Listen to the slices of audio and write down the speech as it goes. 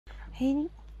Hey,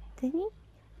 Denny?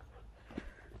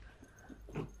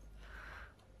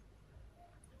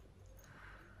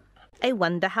 I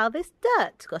wonder how this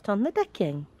dirt got on the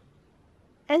decking.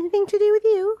 Anything to do with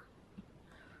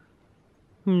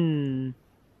you?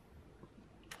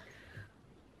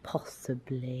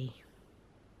 Possibly.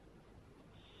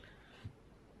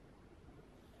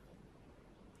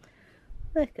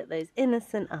 Look at those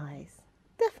innocent eyes.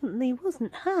 Definitely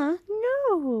wasn't her,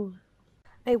 no.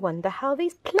 I wonder how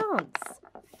these plants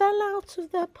fell out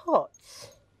of their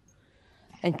pots.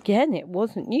 Again, it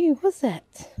wasn't you, was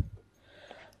it?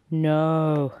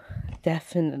 No,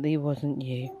 definitely wasn't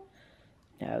you.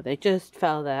 No, they just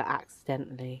fell there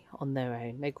accidentally on their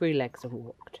own. They grew legs and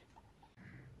walked.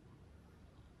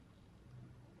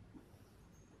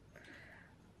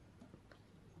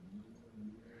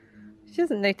 She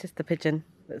doesn't notice the pigeon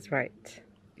that's right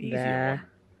there.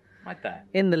 Right there.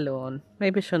 In the lawn.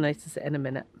 Maybe she'll notice it in a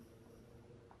minute.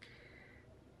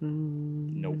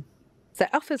 No. So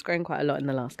Uffa's grown quite a lot in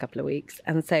the last couple of weeks,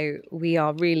 and so we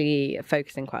are really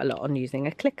focusing quite a lot on using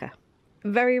a clicker.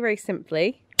 Very, very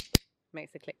simply,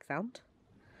 makes a click sound.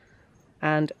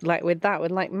 And like with that,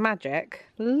 with like magic,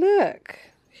 look,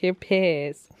 she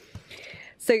appears.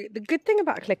 So the good thing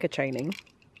about clicker training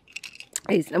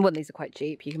is, and well, these are quite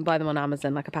cheap. You can buy them on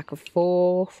Amazon, like a pack of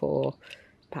 4 for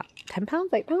about £10,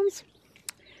 £8.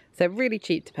 So really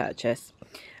cheap to purchase.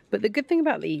 But the good thing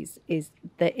about these is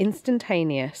the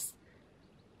instantaneous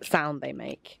sound they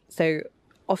make. So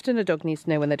often a dog needs to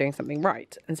know when they're doing something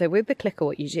right. And so with the clicker,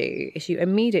 what you do is you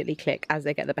immediately click as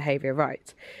they get the behaviour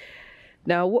right.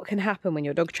 Now, what can happen when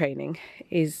you're dog training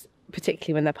is,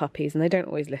 particularly when they're puppies and they don't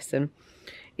always listen,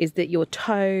 is that your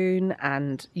tone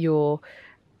and your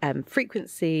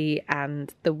frequency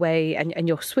and the way and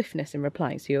your swiftness in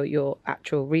replying, so your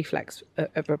actual reflex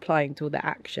of replying to all the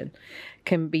action,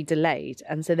 can be delayed,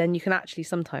 and so then you can actually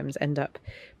sometimes end up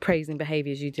praising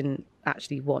behaviours you didn't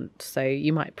actually want. So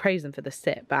you might praise them for the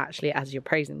sit, but actually as you're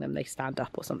praising them they stand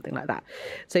up or something like that.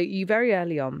 So you very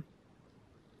early on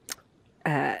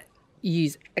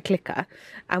use a clicker,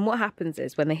 and what happens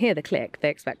is when they hear the click they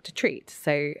expect a treat.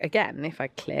 So again, if I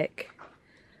click,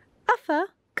 Uffa,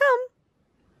 come.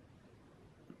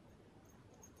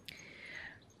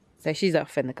 So she's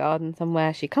off in the garden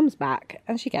somewhere. She comes back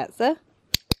and she gets a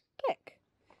click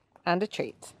and a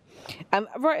treat.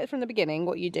 Right from the beginning,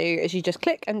 what you do is you just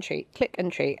click and treat,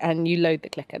 and you load the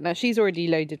clicker. Now she's already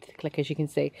loaded the clicker, as you can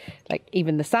see. Like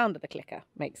even the sound of the clicker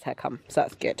makes her come, so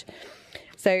that's good.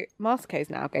 So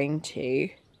Marco's now going to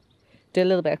do a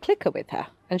little bit of clicker with her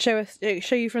and show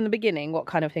you from the beginning what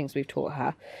kind of things we've taught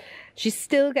her. She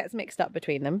still gets mixed up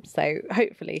between them, so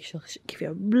hopefully she'll give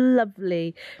you a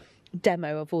lovely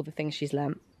demo of all the things she's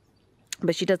learnt,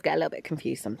 but she does get a little bit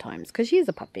confused sometimes because she is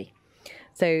a puppy.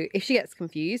 So if she gets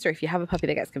confused, or if you have a puppy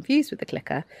that gets confused with the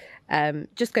clicker,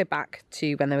 just go back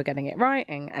to when they were getting it right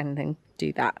and then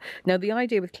do that. Now the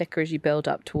idea with clicker is you build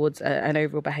up towards an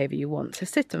overall behaviour you want. So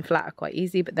sit and flat are quite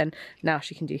easy, but then now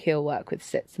she can do heel work with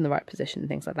sits in the right position and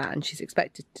things like that, and she's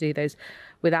expected to do those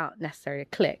without necessarily a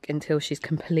click until she's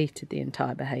completed the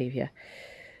entire behaviour.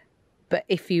 But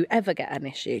if you ever get an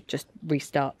issue, just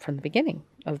restart from the beginning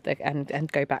of the and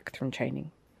go back from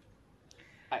training.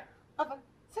 Hey, Uffa,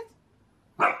 sit.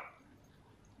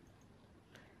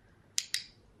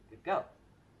 Good girl.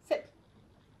 Sit.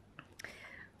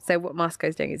 So what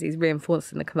Marco's doing is he's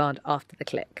reinforcing the command after the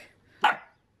click. Alright.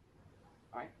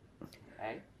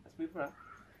 Hey, let's move around.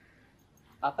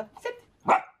 Uffa, sit.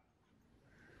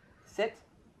 Sit.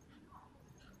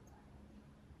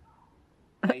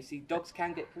 Now you see, dogs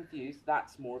can get confused.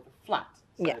 That's more of a flat.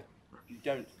 So yeah. You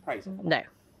don't praise them. No.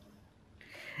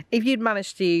 If you'd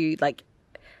managed to, like,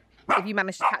 if you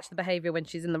managed to catch the behaviour when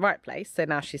she's in the right place, so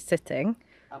now she's sitting,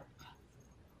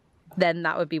 then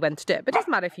that would be when to do it. But it doesn't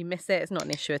matter if you miss it, it's not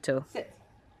an issue at all. Sit.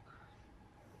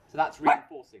 So that's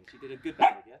reinforcing. She did a good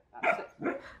behaviour. That's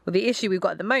it. Well, the issue we've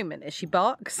got at the moment is she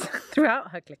barks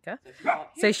throughout her clicker.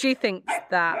 So she thinks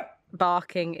that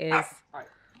barking is... Right.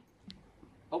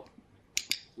 Oh.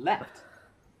 Left.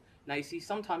 Now you see,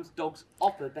 sometimes dogs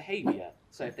offer behaviour,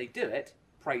 so if they do it,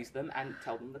 praise them and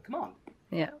tell them the command.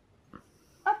 Yeah.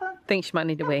 Uffa. Think she might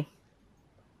need a wee.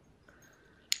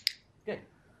 Good.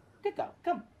 Good girl.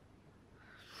 Come.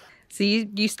 So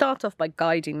you start off by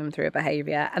guiding them through a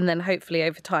behaviour, and then hopefully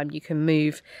over time you can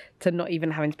move to not even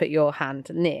having to put your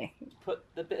hand near. Put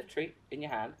the bit of treat in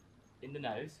your hand, in the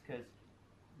nose, because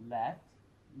left,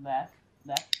 left,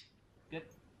 left. Good.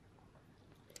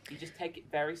 You just take it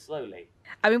very slowly.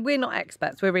 I mean, we're not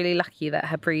experts. We're really lucky that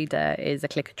her breeder is a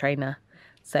clicker trainer.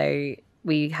 So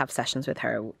we have sessions with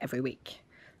her every week.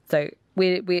 So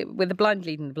we're the blind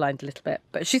leading the blind a little bit.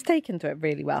 But she's taken to it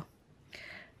really well.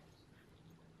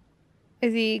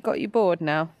 Has he got you bored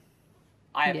now?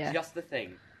 I have just the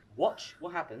thing. Watch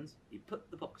what happens. You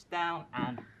put the box down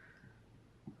and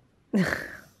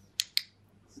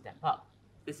step up.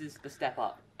 This is the step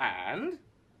up. And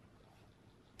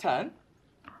turn.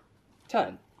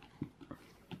 Turn.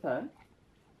 Turn.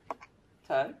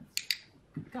 Turn.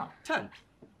 Go. Turn.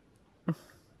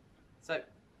 So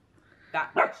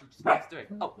that actually just needs doing.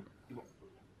 Oh,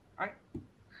 alright.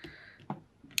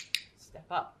 Step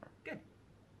up. Good.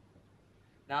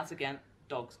 Now it's again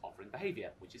dogs offering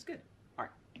behaviour, which is good.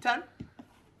 Alright. Turn.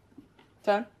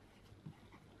 Turn.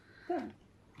 Turn.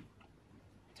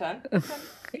 Turn. Turn.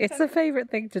 It's a favourite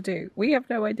thing to do. We have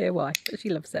no idea why, but she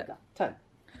loves it. Turn.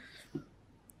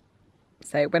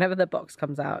 So whenever the box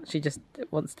comes out, she just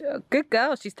wants to... Oh, good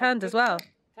girl, she's turned as well.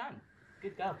 Turn.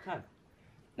 Good girl, turn.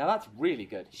 Now that's really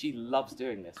good. She loves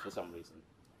doing this for some reason.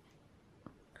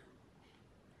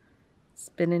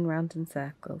 Spinning round in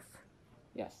circles.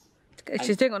 Yes.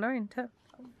 She's doing it on her own. Turn.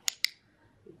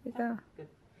 Good girl.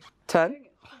 Turn.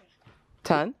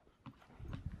 Turn.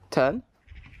 Turn.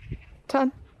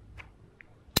 Turn.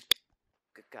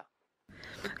 Good girl.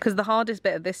 Because the hardest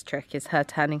bit of this trick is her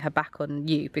turning her back on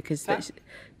you because...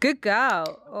 Good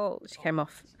girl. Oh, she came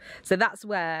off. So that's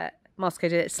where Moscow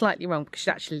did it slightly wrong because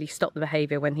she actually stopped the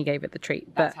behaviour when he gave it the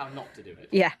treat. That's how not to do it.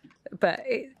 Yeah, but...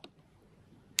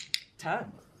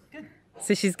 Turn. Good.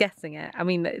 So she's getting it. I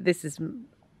mean, this is,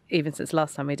 even since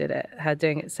last time we did it, her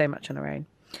doing it so much on her own.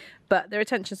 But the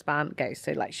attention span goes,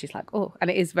 so like she's like, oh, and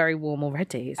it is very warm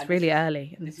already. It's really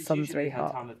early and the sun's really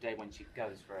hot. This is usually her time of day when she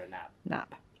goes for a nap.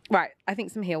 Right, I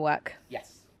think some heel work.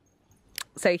 Yes.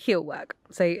 So heel work.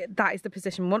 So that is the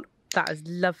position one. That is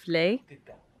lovely. Good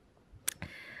girl.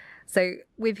 So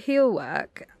with heel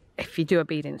work, if you do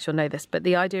obedience, you'll know this, but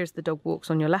the idea is the dog walks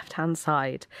on your left-hand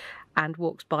side and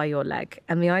walks by your leg.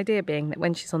 And the idea being that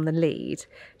when she's on the lead,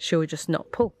 she'll just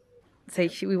not pull. So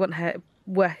we want her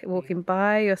walking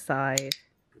by your side.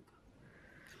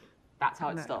 That's how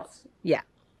it starts? Yeah.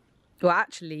 Well,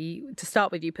 actually, to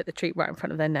start with, you put the treat right in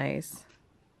front of their nose.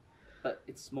 But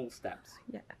it's small steps.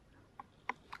 Yeah.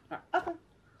 Right. Okay.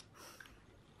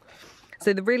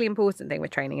 So the really important thing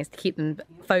with training is to keep them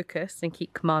focused and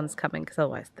keep commands coming, because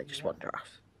otherwise they just wander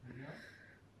off.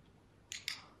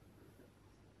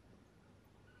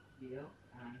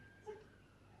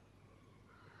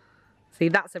 See,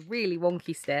 that's a really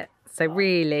wonky sit. So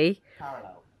really...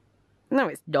 Parallel. No,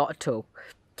 it's not at all.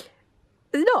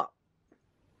 It's not.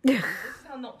 This is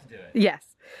how not to do it. Yes.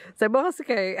 So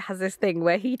Marsico has this thing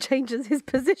where he changes his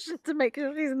position to make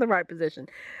sure he's in the right position.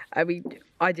 I mean,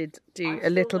 I did do a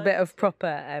little bit of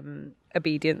proper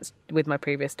obedience with my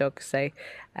previous dog. So,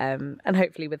 and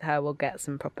hopefully with her we'll get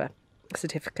some proper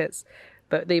certificates.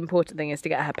 But the important thing is to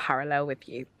get her parallel with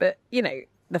you. But, you know,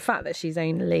 the fact that she's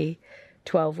only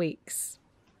 12 weeks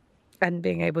and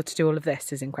being able to do all of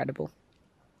this is incredible.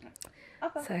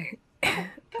 Okay. So,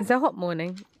 it's a hot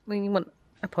morning when you want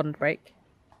a pond break.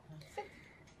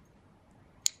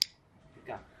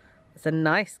 It's a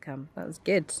nice come. That was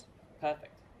good.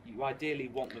 Perfect. You ideally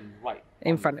want them right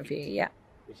in front of you, yeah.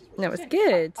 Which is no, it's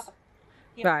good.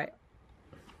 Heel. Right.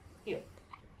 Heel.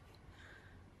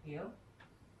 Heel.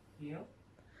 Heel.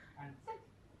 And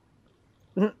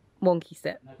sit. Wonky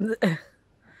sit. No.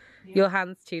 Your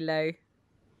hand's too low.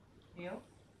 Heel.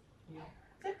 Heel.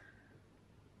 Sit.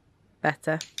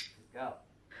 Better. Go.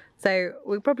 So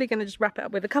we're probably going to just wrap it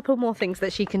up with a couple more things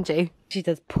that she can do. She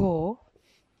does paw.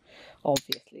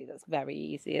 Obviously, that's very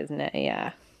easy, isn't it?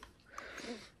 Yeah.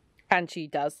 And she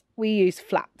does. We use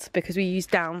flat because we use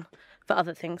down for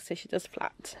other things. So she does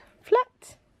flat.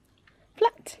 Flat.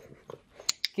 Flat.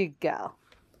 Good girl.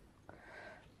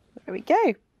 There we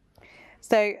go.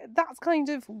 So that's kind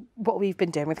of what we've been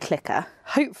doing with Clicker.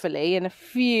 Hopefully, in a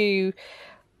few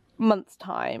months'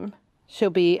 time,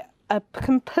 she'll be a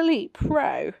complete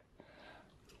pro.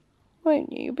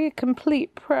 Won't you? You'll be a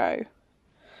complete pro.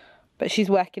 But she's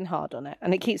working hard on it,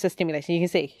 and it keeps her stimulating. You can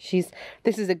see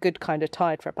this is a good kind of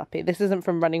tide for a puppy. This isn't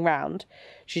from running round.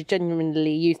 She's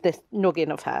genuinely used this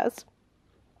noggin of hers,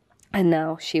 and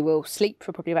now she will sleep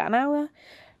for probably about an hour,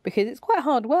 because it's quite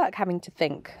hard work having to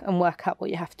think and work out what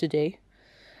you have to do.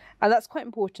 And that's quite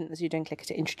important as you're doing Clicker,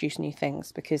 to introduce new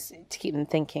things, because to keep them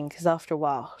thinking, because after a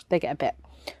while they get a bit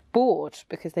bored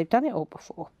because they've done it all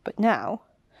before. But now,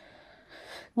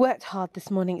 worked hard this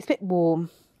morning, it's a bit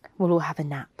warm, we'll all have a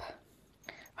nap.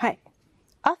 Right,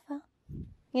 Uffa,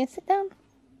 you gonna sit down?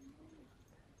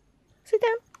 Sit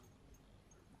down.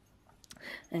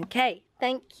 Okay,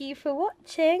 thank you for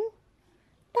watching.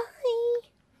 Bye.